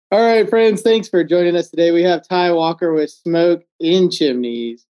All right, friends, thanks for joining us today. We have Ty Walker with Smoke in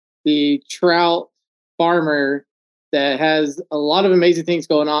Chimneys, the trout farmer that has a lot of amazing things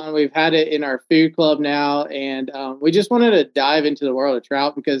going on. We've had it in our food club now, and we just wanted to dive into the world of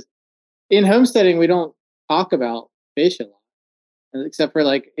trout because in homesteading, we don't talk about fish a lot, except for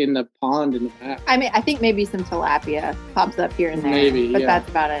like in the pond in the back. I mean, I think maybe some tilapia pops up here and there, but that's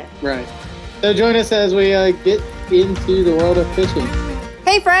about it. Right. So join us as we get into the world of fishing.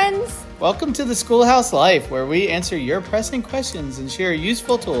 Hey, friends! Welcome to the Schoolhouse Life, where we answer your pressing questions and share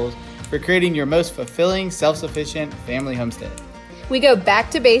useful tools for creating your most fulfilling, self-sufficient family homestead. We go back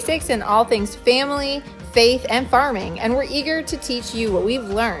to basics in all things family, faith, and farming, and we're eager to teach you what we've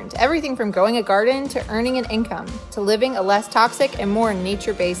learned. Everything from growing a garden to earning an income to living a less toxic and more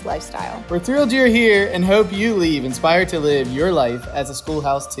nature-based lifestyle. We're thrilled you're here and hope you leave inspired to live your life as a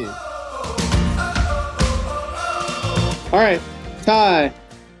schoolhouse too. All right, Ty.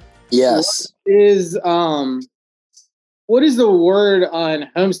 Yes. What is the word on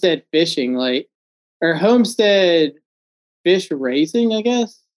homestead fishing, or homestead fish raising, I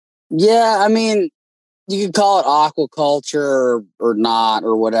guess? Yeah, I mean, you could call it aquaculture or not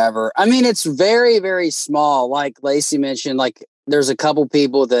or whatever. I mean, it's very, very small. Like Lacey mentioned, like there's a couple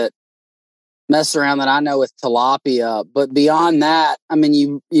people that mess around that I know with tilapia, but beyond that, I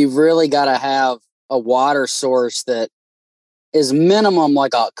mean, you've really got to have a water source that is minimum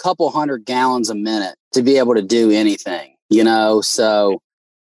like a couple 100 gallons a minute to be able to do anything, so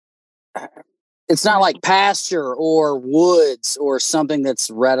it's not like pasture or woods or something that's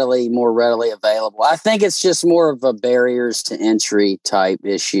more readily available. I think it's just more of a barriers to entry type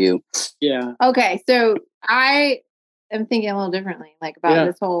issue. Yeah. Okay. So I am thinking a little differently, about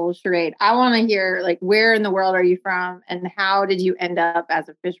this whole charade. I want to hear where in the world are you from and how did you end up as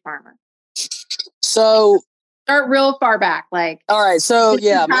a fish farmer? So start real far back. All right. So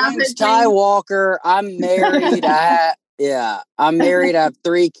my name's Ty Walker. I'm married. I'm married. I have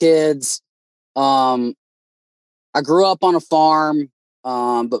 3 kids. I grew up on a farm,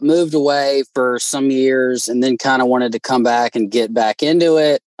 but moved away for some years and then kind of wanted to come back and get back into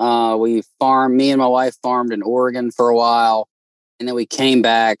it. Me and my wife farmed in Oregon for a while. And then we came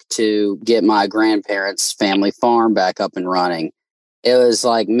back to get my grandparents' family farm back up and running. It was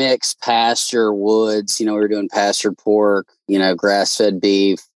like mixed pasture woods. We were doing pastured pork, grass-fed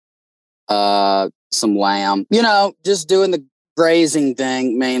beef, some lamb, just doing the grazing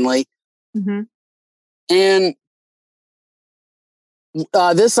thing mainly. Mm-hmm. And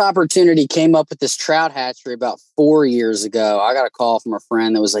this opportunity came up with this trout hatchery about 4 years ago. I got a call from a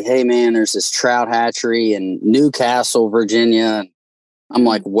friend that was like, "Hey man, there's this trout hatchery in Newcastle, Virginia." And I'm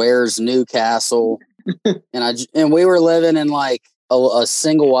like, "Where's Newcastle?" and we were living in like a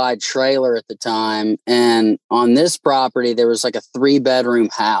single wide trailer at the time. And on this property, there was like a 3-bedroom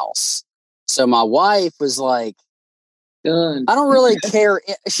house. So my wife was like, done. I don't really care.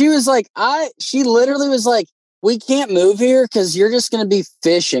 She was like, she literally was like, "We can't move here because you're just going to be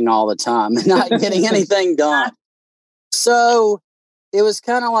fishing all the time and not getting anything done." So it was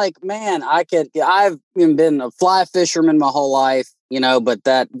kind of like, man, I've been a fly fisherman my whole life, but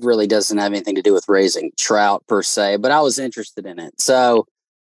that really doesn't have anything to do with raising trout per se, but I was interested in it. So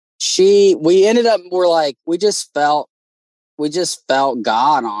we just felt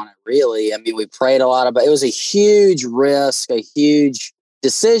God on it, really. I mean, we prayed a lot about it. It was a huge risk, a huge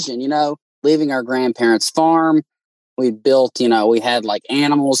decision, leaving our grandparents' farm. We built, we had like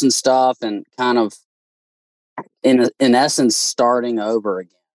animals and stuff and kind of in essence starting over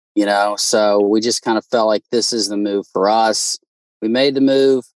again, so we just kind of felt like this is the move for us. We made the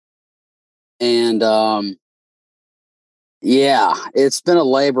move and it's been a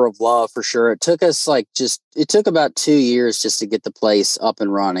labor of love for sure. It took us it took about 2 years just to get the place up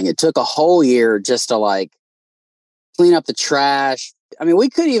and running. It took a whole year just to clean up the trash. I mean, we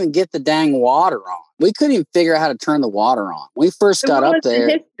couldn't even get the dang water on. We couldn't even figure out how to turn the water on. We first got up there.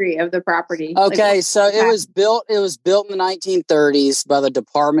 The history of the property. Okay, it was built in the 1930s by the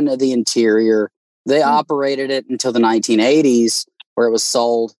Department of the Interior. They operated it until the 1980s, where it was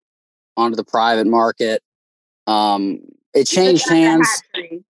sold onto the private market. It changed hands.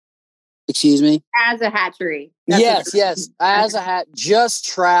 Excuse me? As a hatchery. Yes. As a just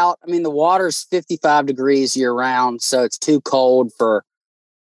trout. I mean, the water's 55 degrees year round, so it's too cold for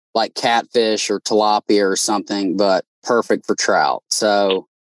like catfish or tilapia or something, but perfect for trout. So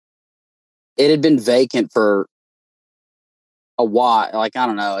it had been vacant for a while, a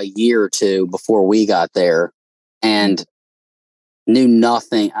year or two before we got there, and knew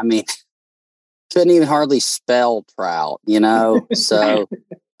nothing. I mean, couldn't even hardly spell trout, so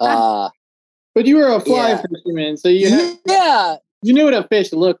but you were a fly fisherman, so you You knew what a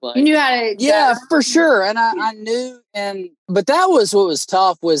fish looked like. You knew how to. Yeah, for sure. And I knew, but that was what was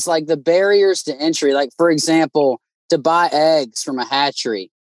tough was like the barriers to entry. Like, for example, to buy eggs from a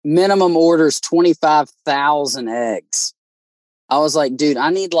hatchery, minimum orders 25,000 eggs. I was like, dude, I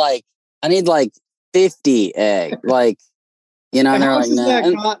need like 50 egg. Like, you know, and they're like,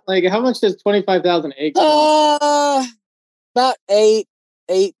 nah. Like, how much does 25,000 eggs cost? About eight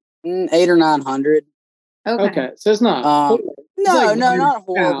or 900. Okay. So it's not. No, not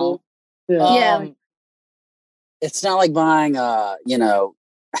horrible. Yeah. It's not like buying,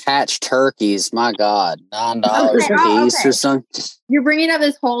 hatched turkeys. My God, $9 a piece or something. You're bringing up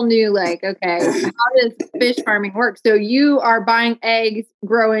this whole new, like, okay, how does fish farming work? So you are buying eggs,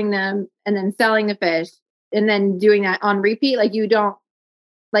 growing them, and then selling the fish, and then doing that on repeat. Like you don't,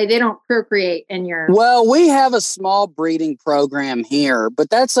 like they don't procreate in your. Well, we have a small breeding program here, but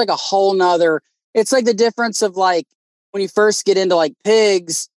that's like a whole nother. It's like the difference of like when you first get into like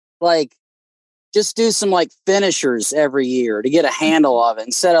pigs, like just do some like finishers every year to get a handle of it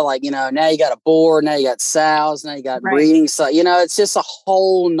instead of like, now you got a boar, now you got sows, now you got breeding. So, it's just a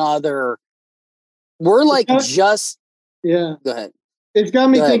whole nother, we're like yeah. Go ahead. It's got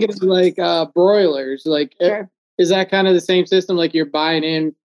me thinking of like broilers. Like, is that kind of the same system? Like you're buying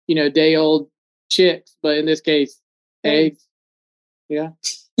in, day old chicks, but in this case, eggs. Yeah.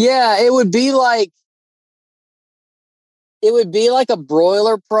 Yeah. It would be like a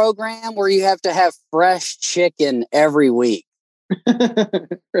broiler program where you have to have fresh chicken every week.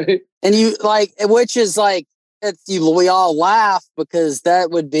 Right. And you like, which is like, we all laugh because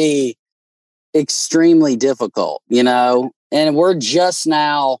that would be extremely difficult, and we're just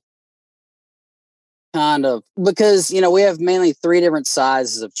now kind of, because, we have mainly 3 different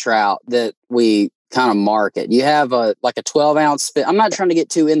sizes of trout that we kind of market. You have a 12-ounce fish. I'm not trying to get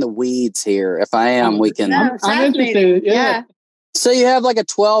too in the weeds here. If I am, we can. I'm interested. Yeah. So you have like a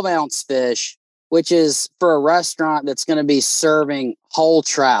 12-ounce fish, which is for a restaurant that's going to be serving whole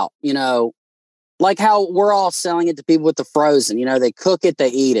trout, like how we're all selling it to people with the frozen, they cook it, they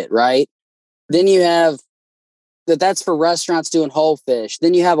eat it, right? Then you have that's for restaurants doing whole fish.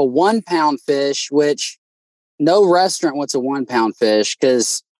 Then you have a 1-pound fish, which no restaurant wants a 1-pound fish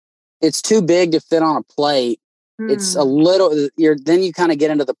because it's too big to fit on a plate. It's a little, then you kind of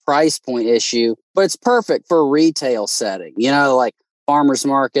get into the price point issue, but it's perfect for a retail setting, like farmers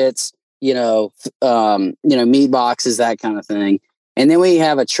markets, meat boxes, that kind of thing. And then we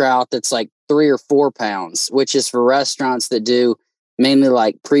have a trout that's like 3 or 4 pounds, which is for restaurants that do mainly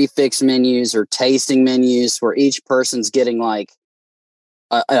like prefix menus or tasting menus where each person's getting like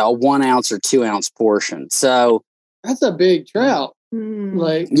a 1 ounce or 2 ounce portion. So that's a big trout.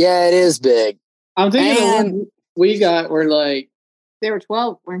 Like, yeah, it is big. I'm thinking the ones we got were like, they were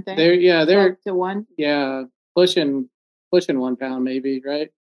 12, weren't they? They're to 1. Yeah. Pushing 1 pound maybe, right?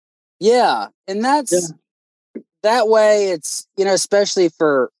 Yeah. And that's that way it's, especially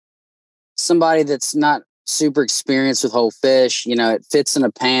for somebody that's not super experienced with whole fish, it fits in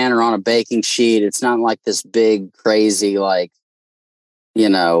a pan or on a baking sheet. It's not like this big, crazy, like,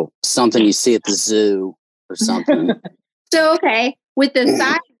 something you see at the zoo or something. So, okay. With the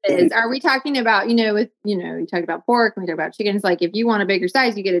sizes, are we talking about, you talk about pork and we talk about chickens. Like if you want a bigger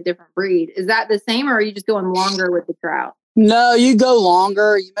size, you get a different breed. Is that the same or are you just going longer with the trout? No, you go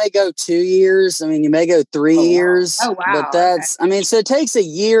longer. You may go 2 years. I mean, you may go 3 years. Oh, wow. But that's, so it takes a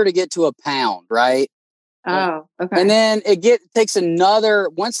year to get to a pound, right? Oh, okay. And then it takes another,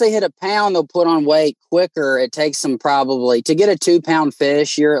 once they hit a pound, they'll put on weight quicker. It takes them probably, to get a 2-pound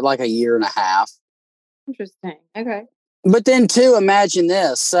fish, you're at like a year and a half. Interesting. Okay. But then too, imagine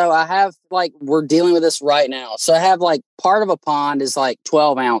this. So I have we're dealing with this right now. So I have part of a pond is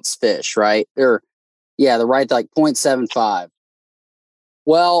 12-ounce fish, right? Or yeah, the right, 0.75.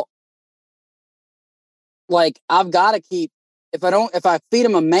 Well, I've got to keep, if I feed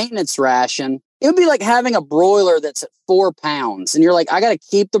them a maintenance ration, it would be like having a broiler that's at 4 pounds. And you're like, I got to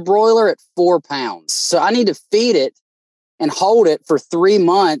keep the broiler at 4 pounds. So I need to feed it and hold it for 3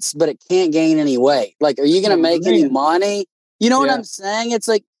 months, but it can't gain any weight. Like, are you going to make any money? You know what I'm saying? It's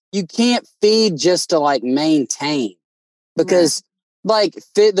like, you can't feed just to maintain because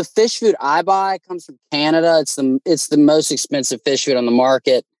the fish food I buy comes from Canada. It's the most expensive fish food on the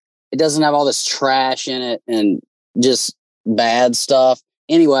market. It doesn't have all this trash in it and just bad stuff.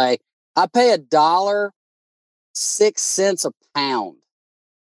 Anyway, I pay $1.06 a pound.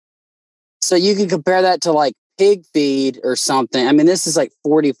 So you can compare that to pig feed or something. I mean, this is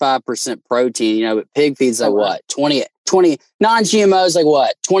 45% protein, but pig feed's what? 20 non-GMOs,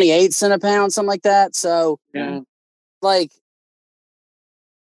 what? 28 cents a pound, something like that. So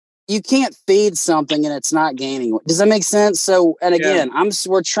you can't feed something and it's not gaining. Does that make sense? So, and again,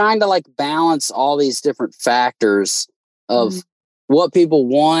 we're trying to like balance all these different factors of what people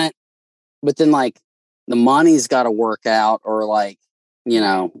want, but then like the money's got to work out, or like,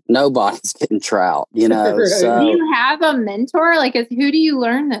 nobody's getting trout, Right. So do you have a mentor? Like, who do you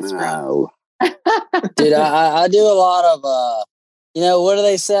learn this from? Dude, I do a lot of, what do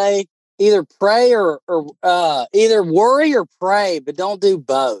they say? Either pray or either worry or pray, but don't do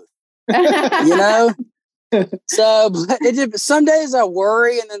both. So some days I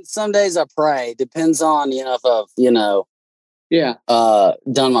worry and then some days I pray. Depends on, if I've,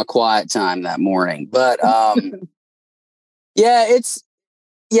 done my quiet time that morning. But this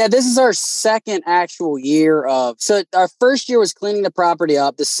is our second actual year so our first year was cleaning the property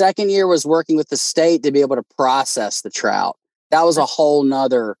up. The second year was working with the state to be able to process the trout. That was a whole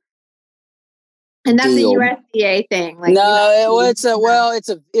nother. And that's deal. a USDA thing. Like it's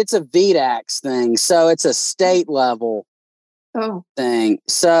a VDAX thing. So it's a state level thing.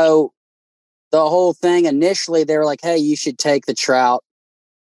 So the whole thing, initially they were like, hey, you should take the trout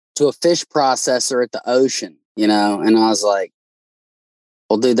to a fish processor at the ocean, and I was like,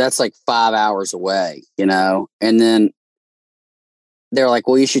 well, dude, that's like 5 hours away, and then they're like,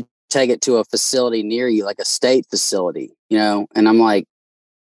 well, you should take it to a facility near you, like a state facility, and I'm like,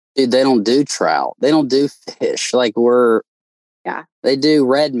 dude, they don't do trout. They don't do fish. Like they do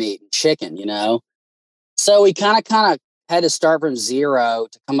red meat and chicken, So we kind of had to start from zero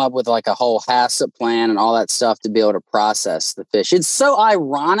to come up with like a whole HACCP plan and all that stuff to be able to process the fish. It's so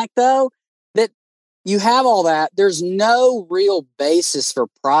ironic though, that you have all that. There's no real basis for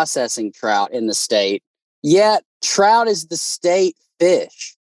processing trout in the state, yet trout is the state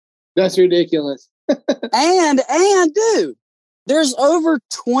fish. That's ridiculous. and dude, there's over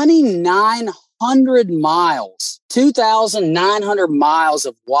 2,900 miles, 2,900 miles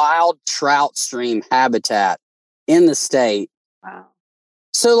of wild trout stream habitat in the state. Wow.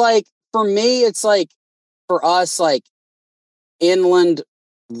 So like for me, it's like for us, like inland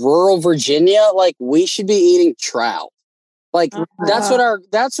rural Virginia, like we should be eating trout. Like that's what our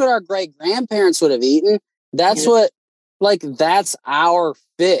great grandparents would have eaten. That's that's our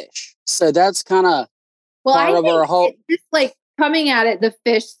fish. So that's kind of part of our whole. It's just like coming at it, the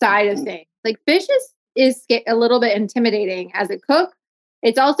fish side of things. Like fish is a little bit intimidating as a cook.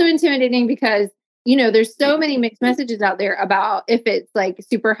 It's also intimidating because, there's so many mixed messages out there about if it's like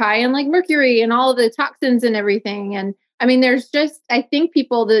super high in like mercury and all of the toxins and everything. And I mean, there's just, I think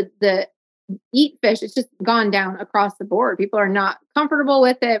people that eat fish, it's just gone down across the board. People are not comfortable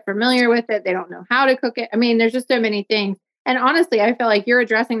with it, familiar with it. They don't know how to cook it. I mean, there's just so many things. And honestly, I feel like you're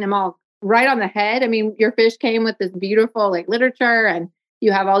addressing them all right on the head. I mean, your fish came with this beautiful like literature and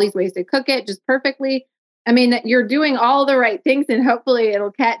you have all these ways to cook it just perfectly. I mean, that you're doing all the right things and hopefully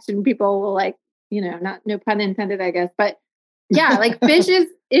it'll catch and people will like, no pun intended, I guess. But yeah, like fish is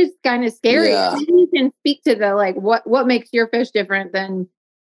kind of scary. Yeah. Maybe you can speak to the like what makes your fish different than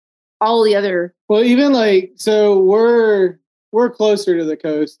all the other. Well, even like, so we're closer to the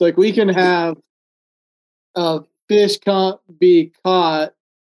coast. Like we can have fish be caught.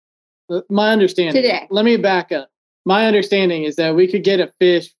 My understanding Today. Let me back up. My understanding is that we could get a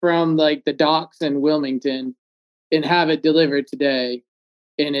fish from like the docks in Wilmington and have it delivered today,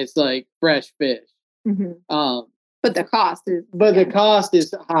 and it's like fresh fish. Mm-hmm. But the cost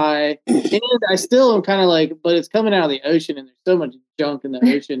is high, and I still am kind of like, but it's coming out of the ocean, and there's so much junk in the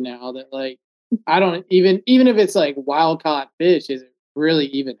ocean now that like I don't even if it's like wild caught fish, is it really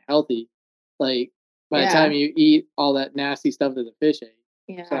even healthy? Like by the time you eat all that nasty stuff that the fish ate.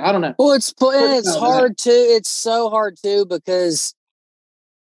 Yeah. So I don't know. Well, it's hard too. It's so hard too because,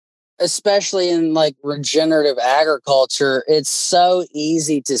 especially in like regenerative agriculture, it's so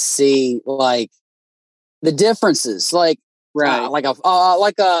easy to see like the differences, like like a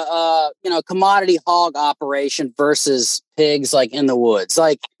commodity hog operation versus pigs like in the woods.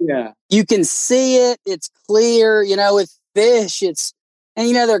 Like you can see it. It's clear. With fish,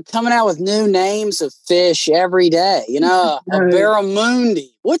 and they're coming out with new names of fish every day. A barramundi.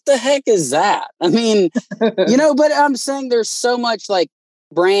 What the heck is that? I mean, but I'm saying there's so much like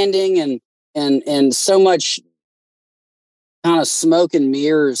branding and so much kind of smoke and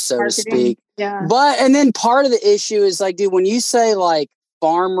mirrors, so to speak. Yeah. And then part of the issue is like, dude, when you say like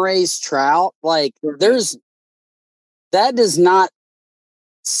farm raised trout, like that does not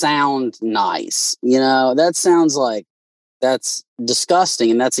sound nice. That sounds like that's disgusting,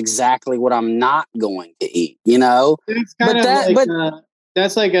 and that's exactly what I'm not going to eat. That's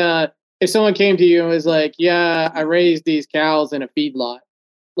like if someone came to you and was like, "Yeah, I raised these cows in a feedlot,"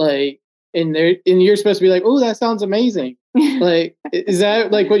 like, and you're supposed to be like, "Oh, that sounds amazing," Like, is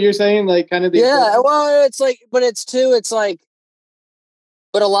that like what you're saying? Like, kind of the well, it's like, but it's like,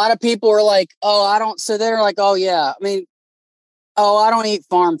 but a lot of people are like, oh, I don't. So they're like, oh yeah, I mean, oh, I don't eat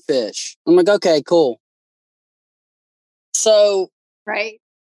farm fish. I'm like, okay, cool. So, right.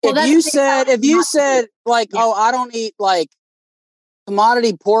 Well, if you said like, oh, I don't eat like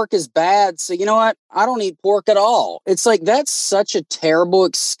commodity pork is bad, so you know what? I don't eat pork at all. It's like that's such a terrible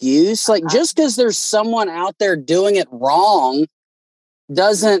excuse. Like just because there's someone out there doing it wrong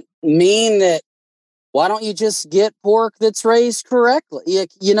doesn't mean that why don't you just get pork that's raised correctly?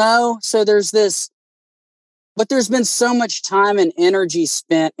 You know? So there's this, but there's been so much time and energy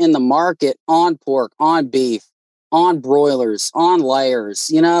spent in the market on pork, on beef, on broilers, on layers.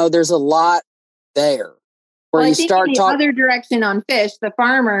 You know, there's a lot there. Well, I think in the other direction on fish, the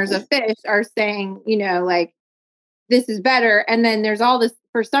farmers of fish are saying, you know, like, this is better. And then there's all this,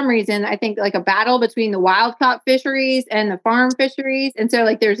 for some reason, I think like a battle between the wild caught fisheries and the farm fisheries. And so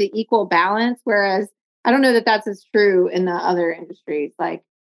like there's an equal balance. Whereas I don't know that that's as true in the other industries. Like,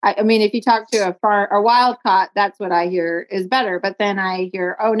 I mean, if you talk to a wild caught, that's what I hear is better. But then I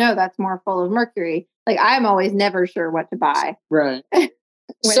hear, oh no, that's more full of mercury. Like I'm always never sure what to buy. Right.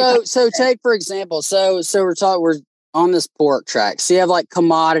 So take for example, so we're on this pork track. So you have like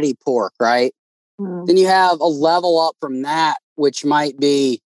commodity pork, right? Mm. Then you have a level up from that, which might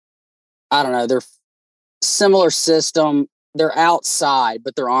be, I don't know, they're similar system. They're outside,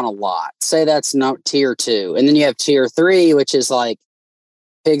 but they're on a lot. Say that's not tier 2. And then you have tier 3, which is like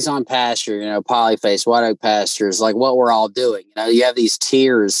pigs on pasture, you know, polyface, white oak pastures, like what we're all doing. You know, you have these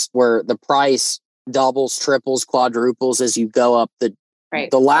tiers where the price doubles, triples, quadruples as you go up the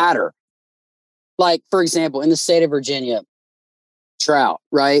ladder. Like, for example, in the state of Virginia, trout,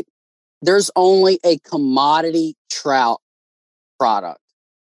 right? There's only a commodity trout product.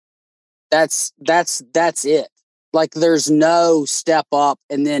 That's it. Like, there's no step up.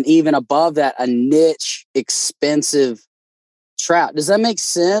 And then even above that, a niche, expensive trout. Does that make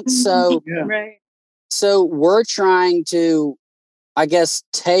sense? So, so we're trying to, I guess,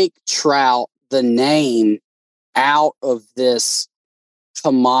 take trout, the name, out of this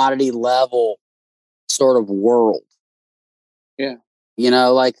commodity level sort of world. Yeah. You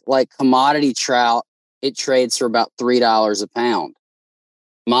know, like commodity trout, it trades for about $3 a pound.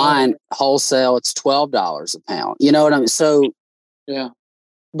 Mine wholesale, it's $12 a pound. You know what I mean? So yeah.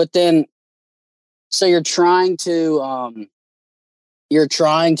 But then so you're trying to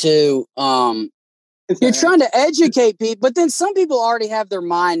educate people, but then some people already have their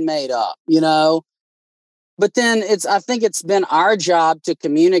mind made up, you know? But then I think it's been our job to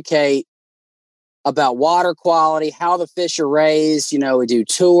communicate about water quality, how the fish are raised. You know, we do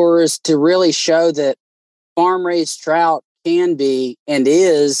tours to really show that farm raised trout can be and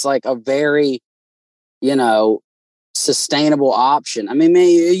is like a very, you know, sustainable option. I mean, man,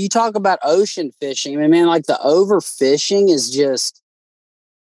 you talk about ocean fishing. I mean, man, like the overfishing is just,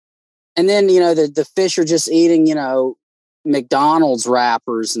 and then, you know, the fish are just eating, you know, McDonald's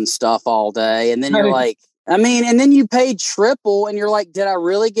wrappers and stuff all day. And then you're like, I mean, and then you paid triple and you're like, did I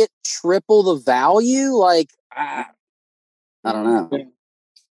really get triple the value? Like, I don't know.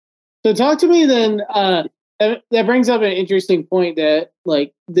 So talk to me then. That brings up an interesting point that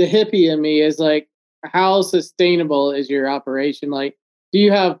like the hippie in me is like, how sustainable is your operation? Like, do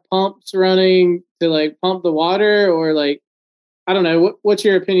you have pumps running to like pump the water or like, I don't know. What's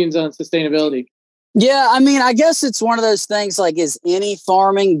your opinions on sustainability? Yeah. I mean, I guess it's one of those things like, is any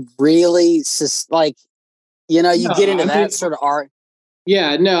farming really like, you know, you get into that sort of art.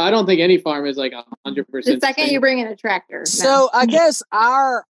 Yeah, no, I don't think any farm is like 100%. The second you bring in a tractor. So I guess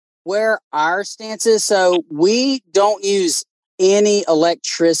where our stance is, so we don't use any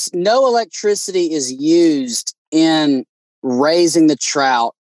electricity. No electricity is used in raising the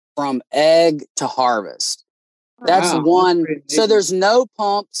trout from egg to harvest. That's one. So there's no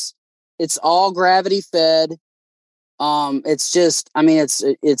pumps. It's all gravity fed. It's just, I mean,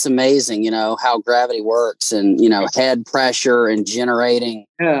 it's amazing, you know, how gravity works and, you know, head pressure and generating.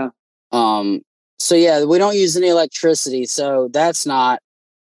 Yeah. So yeah, we don't use any electricity. So that's not,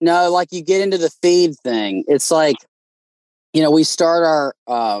 no, like you get into the feed thing. It's like, you know, we start our,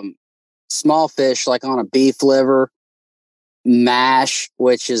 small fish, like on a beef liver mash,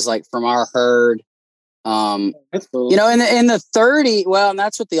 which is like from our herd. That's cool. You know, in the 30, well, and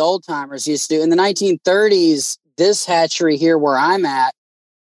that's what the old timers used to do in the 1930s. This hatchery here where I'm at,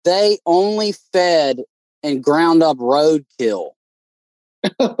 they only fed and ground up roadkill,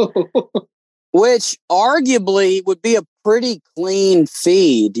 which arguably would be a pretty clean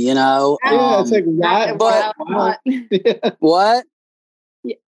feed, you know? Yeah, it's like what? But, what?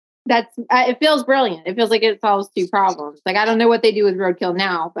 it feels brilliant. It feels like it solves two problems. Like, I don't know what they do with roadkill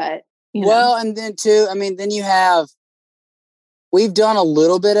now, but well, and then too, I mean, then we've done a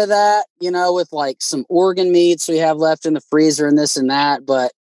little bit of that, with like some organ meats we have left in the freezer and this and that.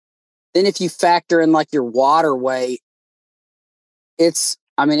 But then if you factor in like your water weight, it's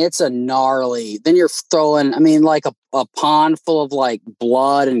a gnarly, then you're throwing, like a pond full of like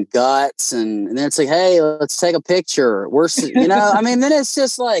blood and guts. And then it's like, hey, let's take a picture. Then it's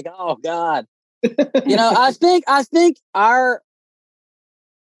just like, oh God, I think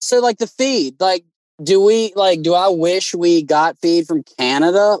so like the feed, like, do I wish we got feed from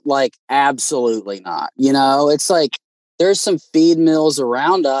Canada? Like, absolutely not. It's like, there's some feed mills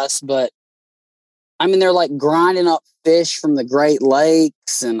around us, but they're like grinding up fish from the Great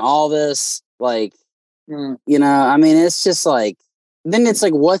Lakes and all this, like, it's just like, then it's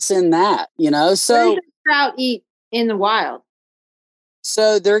like, what's in that, So what does trout eat in the wild?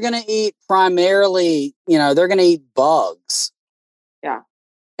 So they're going to eat primarily, they're going to eat bugs. Yeah.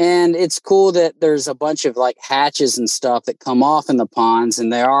 And it's cool that there's a bunch of like hatches and stuff that come off in the ponds,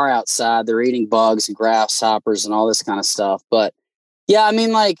 and they are outside. They're eating bugs and grasshoppers and all this kind of stuff. But yeah,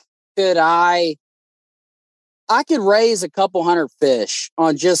 like, I could raise a couple hundred fish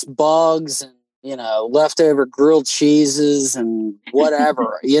on just bugs and, leftover grilled cheeses and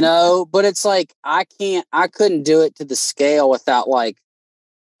whatever, but it's like, I couldn't do it to the scale without like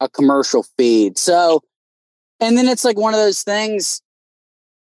a commercial feed. So, and then it's like one of those things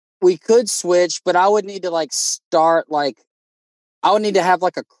we could switch, but I would need to like start, like, I would need to have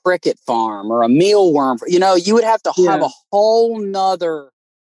like a cricket farm or a mealworm, you would have to have a whole nother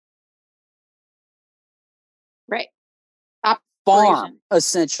farm,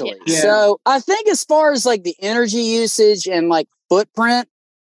 essentially. Yeah. So I think as far as like the energy usage and like footprint,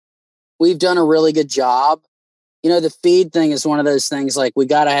 we've done a really good job. The feed thing is one of those things, like, we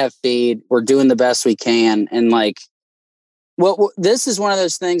got to have feed. We're doing the best we can. And like, this is one of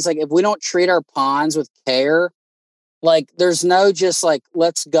those things, like, if we don't treat our ponds with care, like, there's no just like,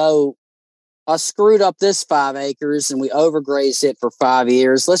 let's go, I screwed up this 5 acres and we overgrazed it for 5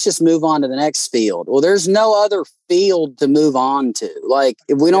 years. Let's just move on to the next field. Well, there's no other field to move on to. Like,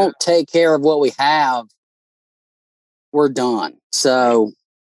 if we don't take care of what we have, we're done. So,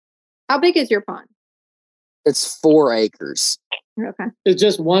 how big is your pond? It's 4 acres. Okay. It's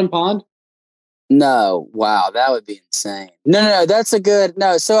just one pond? No. Wow, that would be insane. No. That's a good,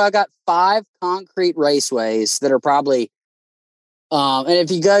 no. So I got 5 concrete raceways that are probably, and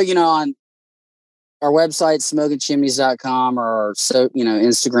if you go, on our website, smokingchimneys.com, or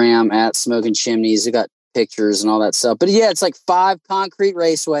Instagram at Smoking Chimneys. We got pictures and all that stuff. But yeah, it's like 5 concrete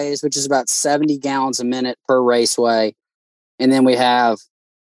raceways, which is about 70 gallons a minute per raceway. And then we have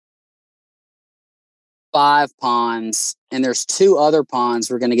 5 ponds, and there's 2 other ponds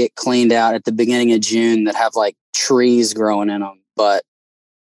we're going to get cleaned out at the beginning of June that have like trees growing in them. But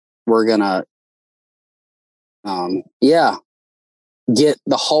we're going to, get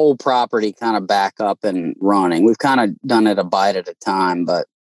the whole property kind of back up and running. We've kind of done it a bite at a time, but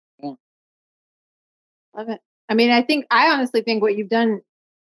love it. I honestly think what you've done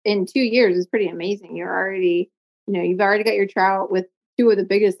in 2 years is pretty amazing. You're already, you've already got your trout with 2 of the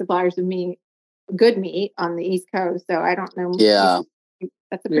biggest suppliers of meat, good meat on the East Coast. So I don't know. Yeah.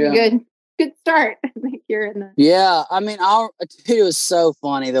 That's a pretty good start. I think you're in the. Yeah. It was so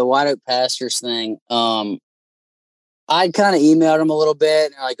funny. The White Oak Pastures thing. I kind of emailed them a little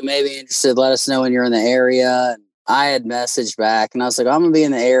bit, and like, maybe interested, let us know when you're in the area. And I had messaged back, and I was like, I'm going to be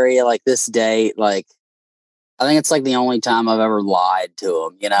in the area like this date. Like, I think it's like the only time I've ever lied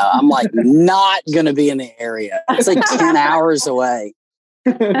to them. I'm like, not going to be in the area. It's like 10 hours away.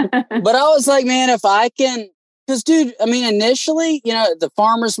 But I was like, man, if I can, because dude, initially, the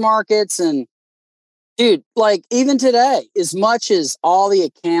farmers markets and, dude, like, even today, as much as all the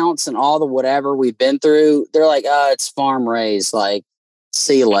accounts and all the whatever we've been through, they're like, oh, it's farm raised. Like,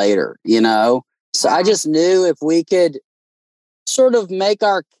 see you later, So I just knew if we could sort of make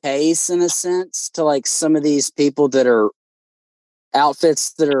our case, in a sense, to like some of these people that are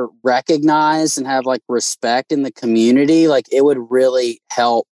outfits that are recognized and have like respect in the community, like, it would really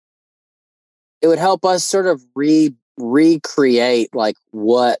help. It would help us sort of recreate like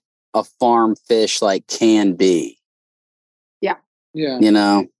what a farm fish like can be. Yeah. Yeah.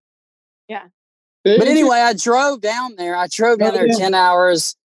 Yeah. But anyway, I drove down there. 10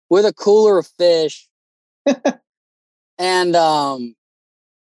 hours with a cooler of fish. And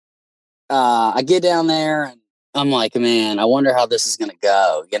I get down there and I'm like, man, I wonder how this is going to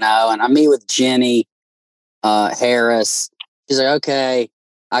go, and I meet with Jenny Harris. She's like, okay.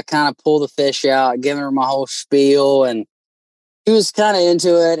 I kind of pull the fish out, giving her my whole spiel, and he was kind of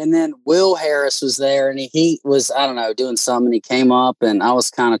into it. And then Will Harris was there, and he was, I don't know, doing something. And he came up, and I was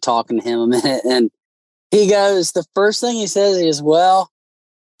kind of talking to him a minute, and he goes, the first thing he says is, well,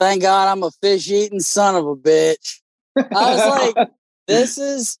 thank God I'm a fish-eating son of a bitch. I was like, this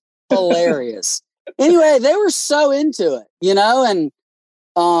is hilarious. Anyway, they were so into it, and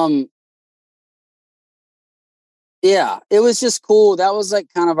yeah, it was just cool. That was like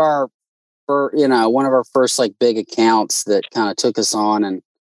kind of one of our first like big accounts that kind of took us on. And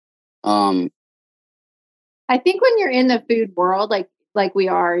I think when you're in the food world, like we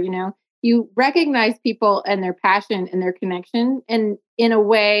are, you recognize people and their passion and their connection, and in a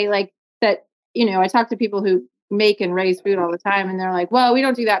way like that, I talk to people who make and raise food all the time, and they're like, well, we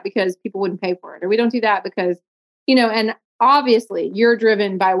don't do that because people wouldn't pay for it, or we don't do that because, and obviously you're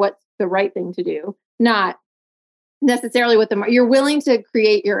driven by what's the right thing to do, not necessarily what you're willing to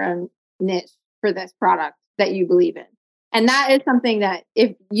create your own niche for this product that you believe in. And that is something that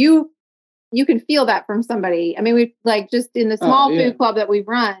if you can feel that from somebody. I mean, we've like just in the small food club that we've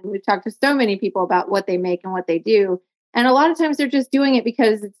run, we've talked to so many people about what they make and what they do. And a lot of times they're just doing it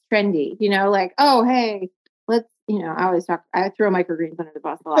because it's trendy, like, oh, hey, let's, I throw microgreens under the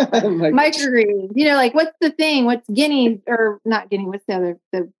bus a lot. Microgreens, like, what's the thing? What's guinea or not guinea? What's the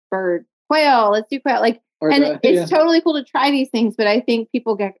bird? Quail. Let's do quail. Like, it's totally cool to try these things, but I think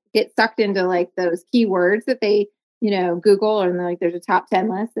people get sucked into like those keywords that they, Google, and like there's a top 10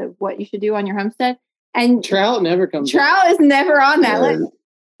 list of what you should do on your homestead. And trout never comes. Trout is never on that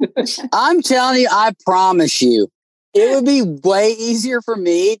list. I'm telling you, I promise you, it would be way easier for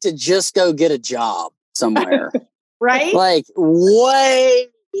me to just go get a job somewhere. Right? Like way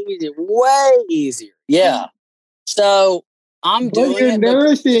easier. Yeah. So I'm doing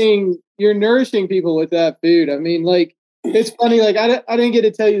it. You're nourishing people with that food. I mean, like, it's funny. Like, I didn't get to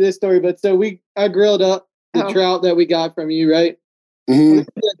tell you this story, but so I grilled up the trout that we got from you, right? Mm-hmm.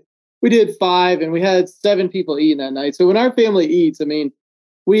 We did 5, and we had 7 people eating that night. So when our family eats, I mean,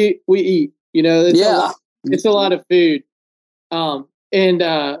 we eat. It's a lot of food.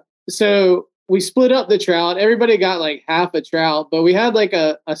 So we split up the trout. Everybody got like half a trout, but we had like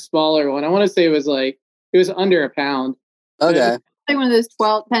a smaller one. I want to say it was under a pound. Okay. Like one of those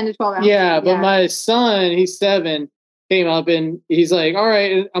 10 to 12 ounces. Yeah, but my son, he's 7, came up and he's like, all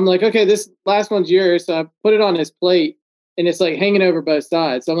right. And I'm like, okay, this last one's yours. So I put it on his plate, and it's like hanging over both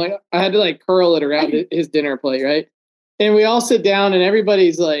sides. So I'm like, I had to like curl it around his dinner plate, right? And we all sit down, and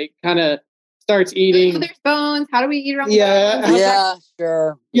everybody's like kind of starts eating. So there's bones. How do we eat around the bones? Yeah,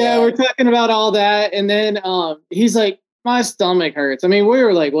 sure. Yeah, we're talking about all that. And then he's like, my stomach hurts. I mean, we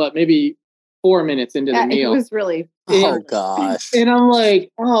were like, what, maybe 4 minutes into the meal. It was really... Oh, gosh. And I'm like,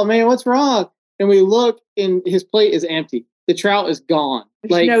 oh, man, what's wrong? And we look, and his plate is empty. The trout is gone.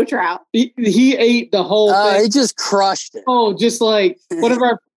 There's like no trout. He ate the whole thing. He just crushed it. Oh, just like one of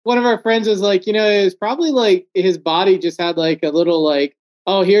our friends was like, it was probably like his body just had like a little like,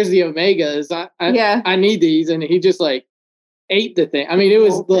 oh, here's the omegas. I need these. And he just like ate the thing. I mean, it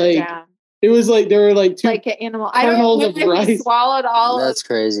was like there were like 2 like an animal. I don't know if he swallowed all. That's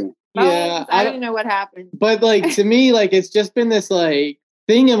crazy. Yeah, I don't know what happened. But like to me, like it's just been this like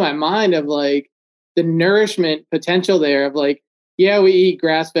thing in my mind of like the nourishment potential there of like, yeah, we eat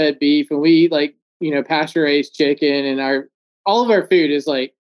grass-fed beef, and we eat like pasture-raised chicken, and all of our food is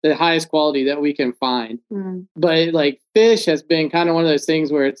like the highest quality that we can find. Mm. But like fish has been kind of one of those things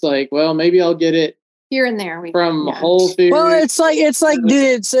where it's like, well, maybe I'll get it here and there from Whole Foods. Well, it's like,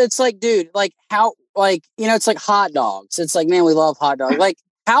 dude, like how, like, it's like hot dogs. It's like, man, we love hot dogs. Like,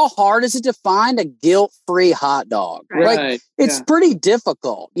 how hard is it to find a guilt-free hot dog? Right. Like, it's pretty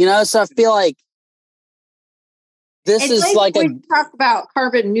difficult, So I feel like this is like we talk about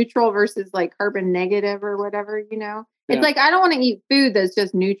carbon neutral versus like carbon negative or whatever, It's like, I don't want to eat food that's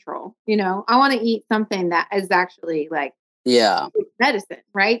just neutral, I want to eat something that is actually like medicine,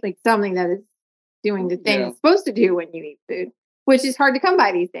 right? Like something that is doing the thing it's supposed to do when you eat food, which is hard to come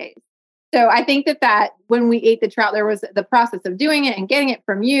by these days. So I think that when we ate the trout, there was the process of doing it and getting it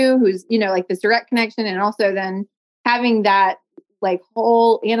from you, who's, like this direct connection, and also then having that like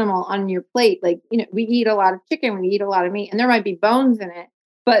whole animal on your plate. Like, we eat a lot of chicken, we eat a lot of meat, and there might be bones in it,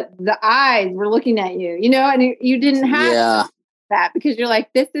 but the eyes were looking at you, and you didn't have that because you're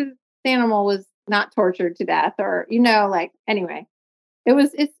like, this animal was not tortured to death, or, like, anyway, it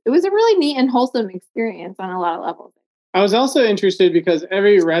was a really neat and wholesome experience on a lot of levels. I was also interested because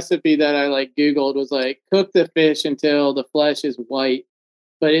every recipe that I like Googled was like, cook the fish until the flesh is white,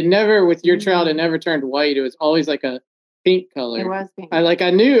 but it never, with your trout, it never turned white. It was always like a pink color. It was pink.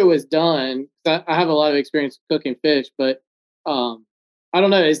 I knew it was done. I have a lot of experience cooking fish, but I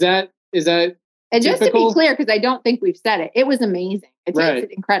don't know. Is that And just to be clear, because I don't think we've said it, it was amazing. It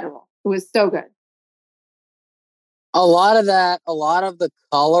tasted incredible. It was so good. A lot of the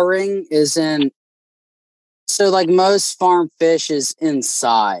coloring is in. So like most farm fish is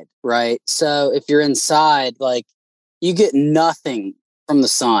inside, right? So if you're inside, like you get nothing from the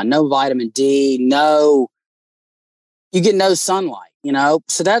sun, no vitamin D, you get no sunlight,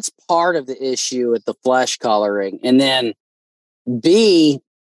 So that's part of the issue with the flesh coloring. And then B,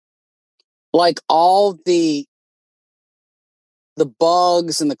 like all the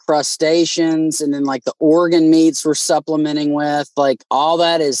bugs and the crustaceans and then like the organ meats we're supplementing with, like all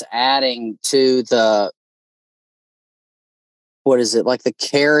that is adding to the, what is it, like the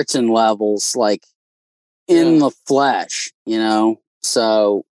keratin levels, like in the flesh,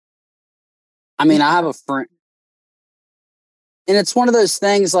 So, I mean, I have a friend, and it's one of those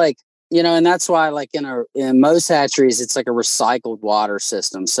things like, and that's why like in most hatcheries, it's like a recycled water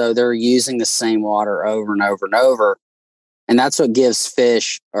system. So they're using the same water over and over and over. And that's what gives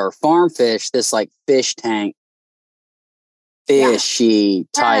fish or farm fish this like fish tank, fishy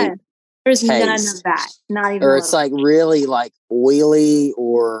type. There's taste. none of that. Not even. Or it's like really like oily,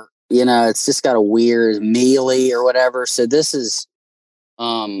 or it's just got a weird mealy or whatever. So this is,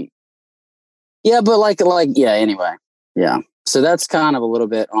 but anyway, yeah. So that's kind of a little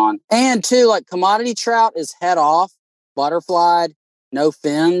bit on, and too, like commodity trout is head off, butterflied, no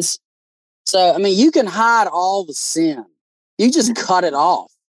fins. So I mean, you can hide all the sin. You just cut it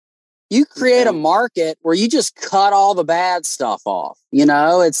off. You create a market where you just cut all the bad stuff off.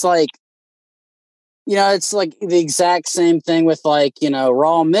 It's like. It's like the exact same thing with like,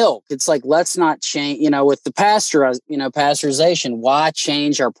 raw milk. It's like, let's not change, with the pasteurization, why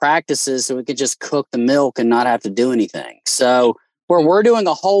change our practices so we could just cook the milk and not have to do anything? So where we're doing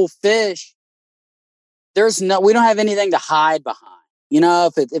a whole fish, we don't have anything to hide behind.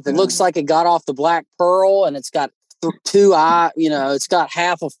 If it looks like it got off the black pearl and it's got two eye, it's got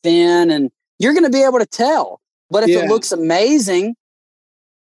half a fin, and you're going to be able to tell. But if it looks amazing,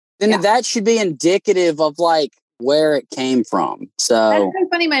 then that should be indicative of like where it came from. So that's so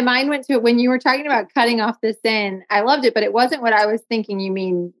funny. My mind went to it when you were talking about cutting off the sin. I loved it, but it wasn't what I was thinking you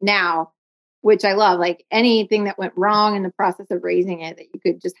mean now, which I love. Like anything that went wrong in the process of raising it that you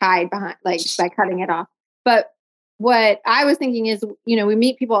could just hide behind, like by cutting it off. But what I was thinking is, we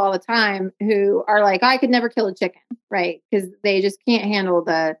meet people all the time who are like, I could never kill a chicken, right? Because they just can't handle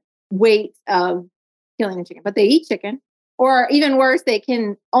the weight of killing a chicken, but they eat chicken. Or even worse, they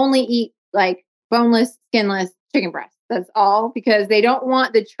can only eat like boneless, skinless chicken breast. That's all, because they don't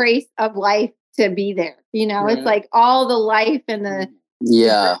want the trace of life to be there. It's like all the life and the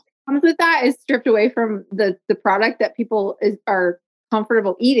comes with that is stripped away from the product that people are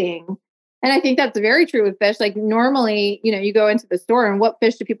comfortable eating. And I think that's very true with fish. Like normally, you go into the store and what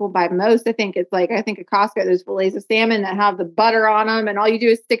fish do people buy most? I think at Costco, there's fillets of salmon that have the butter on them, and all you do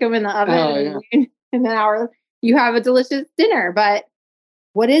is stick them in the oven and an hour. You have a delicious dinner, but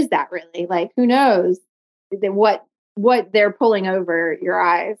what is that really? Like, who knows what they're pulling over your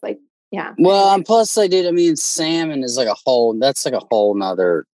eyes? Like, yeah. Well, and plus salmon is like a whole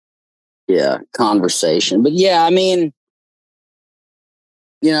nother, conversation. But yeah, I mean,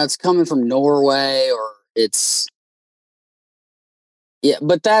 it's coming from Norway or it's,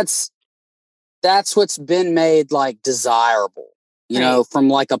 but that's what's been made like desirable. From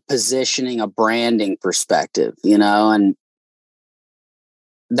like a positioning, a branding perspective, and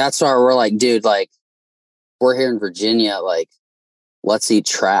that's why we're like, dude, like we're here in Virginia, like let's eat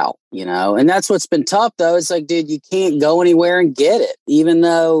trout, and that's what's been tough though. It's like, dude, you can't go anywhere and get it, even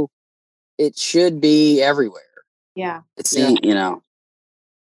though it should be everywhere. Yeah. It's, Yeah.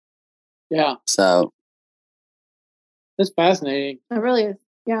 So. That's fascinating. It really is.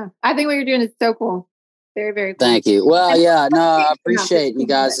 Yeah. I think what you're doing is so cool. Very, very cool. Thank you. Well, I appreciate you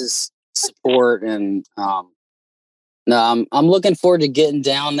guys' support, and I'm looking forward to getting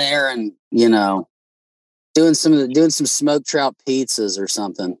down there and doing some smoked trout pizzas or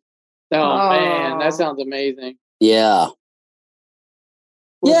something. Oh man, that sounds amazing. Yeah.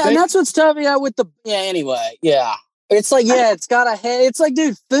 Well, and that's what's tough. Anyway, it's like it's got a head. It's like,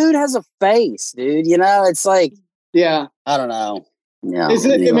 dude, food has a face, dude. It's like I don't know. Yeah,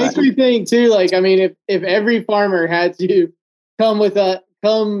 it makes me think too. Like, I mean, if every farmer had to come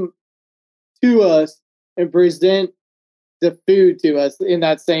to us and present the food to us in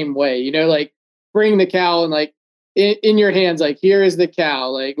that same way, like bring the cow and like in your hands, like here is the cow,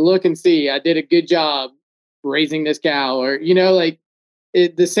 like look and see, I did a good job raising this cow, or like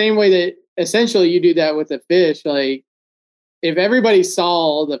the same way that essentially you do that with the fish. Like if everybody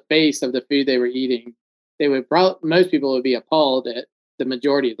saw the face of the food they were eating, they would most people would be appalled at the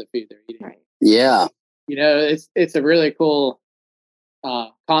majority of the food they're eating. Right. Yeah. It's a really cool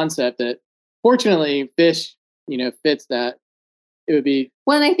concept that fortunately fish, fits that. It would be.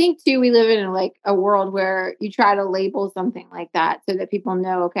 Well, and I think too, we live in like a world where you try to label something like that so that people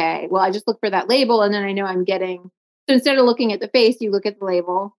know, okay, well, I just look for that label and then I know I'm getting. So instead of looking at the face, you look at the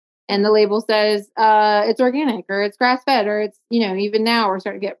label and the label says it's organic or it's grass fed or it's, even now we're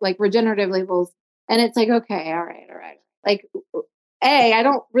starting to get like regenerative labels. And it's like, okay, all right. Like, I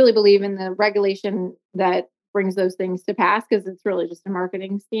don't really believe in the regulation that brings those things to pass because it's really just a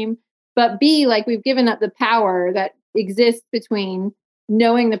marketing scheme. But B, like we've given up the power that exists between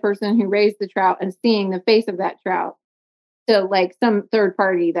knowing the person who raised the trout and seeing the face of that trout to like some third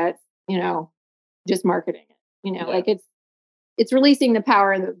party that's, just marketing it, like it's releasing the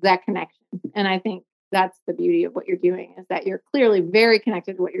power of that connection. And I think that's the beauty of what you're doing is that you're clearly very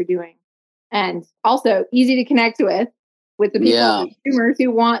connected to what you're doing and also easy to connect with the people, the consumers who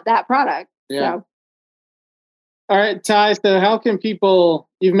want that product. Yeah. So. All right, Ty. So how can people,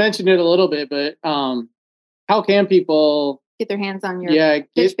 you've mentioned it a little bit, but how can people get their hands on your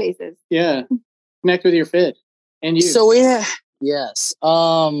fish faces? Yeah. Connect with your fish and you. So yes.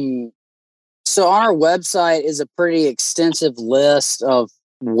 So on our website is a pretty extensive list of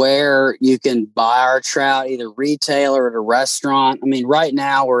where you can buy our trout, either retail or at a restaurant. I mean, right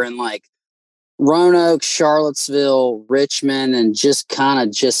now we're in like Roanoke, Charlottesville, Richmond, and just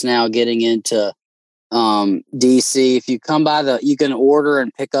now getting into DC. If you come by you can order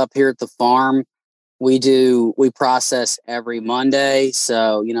and pick up here at the farm. We process every Monday.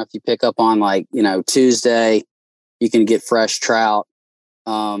 So, if you pick up on like, Tuesday, you can get fresh trout.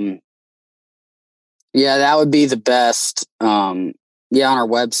 Yeah, that would be the best. On our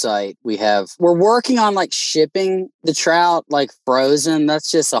website, we're working on like shipping the trout like frozen. That's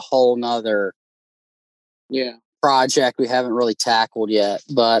just a whole nother project we haven't really tackled yet.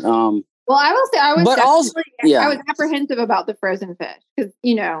 But well, I will say I was apprehensive about the frozen fish because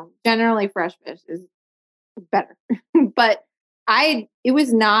generally fresh fish is better, but it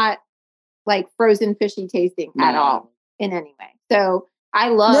was not like frozen fishy tasting at all in any way. So I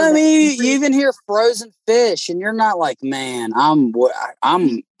love. No, I mean, you even hear frozen fish, and you're not like, man, I'm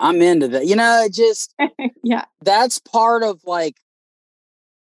into that. It just that's part of like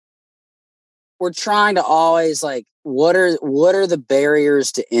we're trying to always like what are the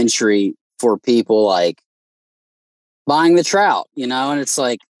barriers to entry for people like buying the trout, and it's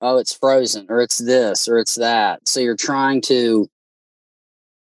like, oh, it's frozen or it's this or it's that. So you're trying to.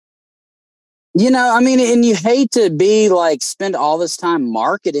 And you hate to be like spend all this time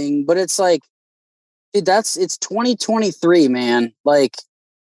marketing, but it's like, dude, it's 2023, man. Like,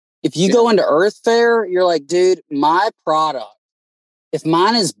 if you go into Earth Fare, you're like, dude, my product, if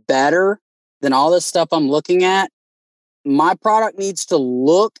mine is better than all this stuff I'm looking at, my product needs to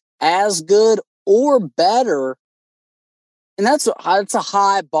look as good or better. And that's a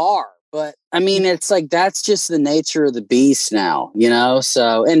high bar. But I mean, it's like, that's just the nature of the beast now,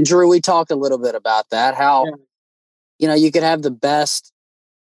 So, and Drew, we talked a little bit about that, how, you could have the best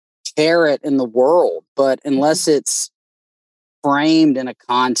carrot in the world, but unless it's framed in a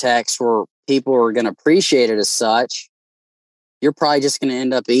context where people are going to appreciate it as such, you're probably just going to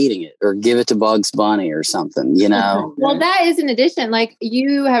end up eating it or give it to Bugs Bunny or something, Well, that is an addition. Like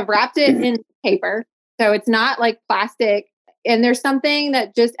you have wrapped it in paper, so it's not like plastic. And there's something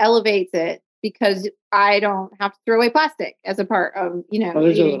that just elevates it because I don't have to throw away plastic as a part of,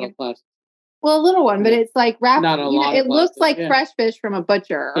 there's a little plastic. Well, a little one, but it's like wrapped. Not a lot. It looks like fresh fish from a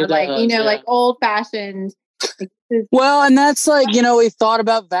butcher, or like like old fashioned. Well, and that's like we thought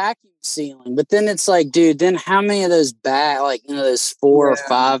about vacuum sealing, but then it's like, dude, then how many of those those 4 or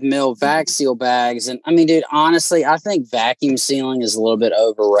 5 mil vac seal bags? And I mean, dude, honestly, I think vacuum sealing is a little bit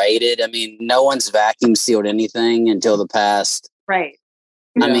overrated. I mean, no one's vacuum sealed anything until the past. Right.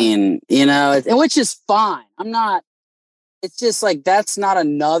 I mean, which is fine. It's just like, that's not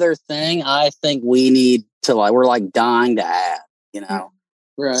another thing I think we need to we're like dying to add,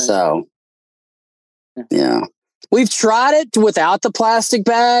 Right. So, yeah. We've tried it without the plastic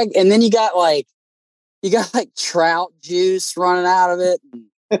bag, and then you got like trout juice running out of it.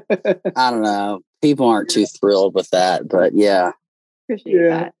 I don't know. People aren't too thrilled with that, but yeah. Appreciate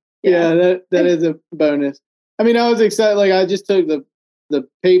that. Yeah, that is a bonus. I mean, I was excited. Like, I just took the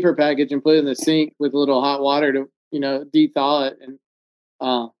paper package and put it in the sink with a little hot water to, de-thaw it, and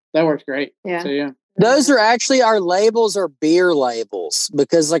that works great. Yeah. So yeah. Those are actually, our labels are beer labels,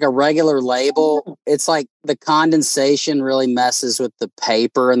 because like a regular label, it's like the condensation really messes with the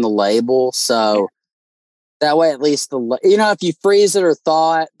paper and the label. So that way, at least if you freeze it or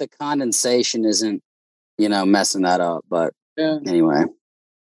thaw it, the condensation isn't, messing that up. But anyway.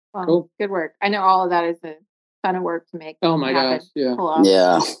 Well, Cool. Good work. I know all of that is a ton of work to make. Oh my happen, gosh. Yeah. pull off.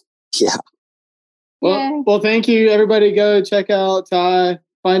 Yeah. Well, thank you. Everybody go check out Ty,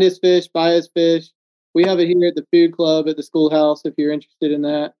 find his fish, buy his fish. We have it here at the food club at the schoolhouse if you're interested in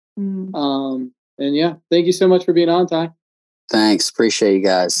that. Mm. And yeah, thank you so much for being on, Ty. Thanks. Appreciate you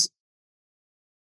guys.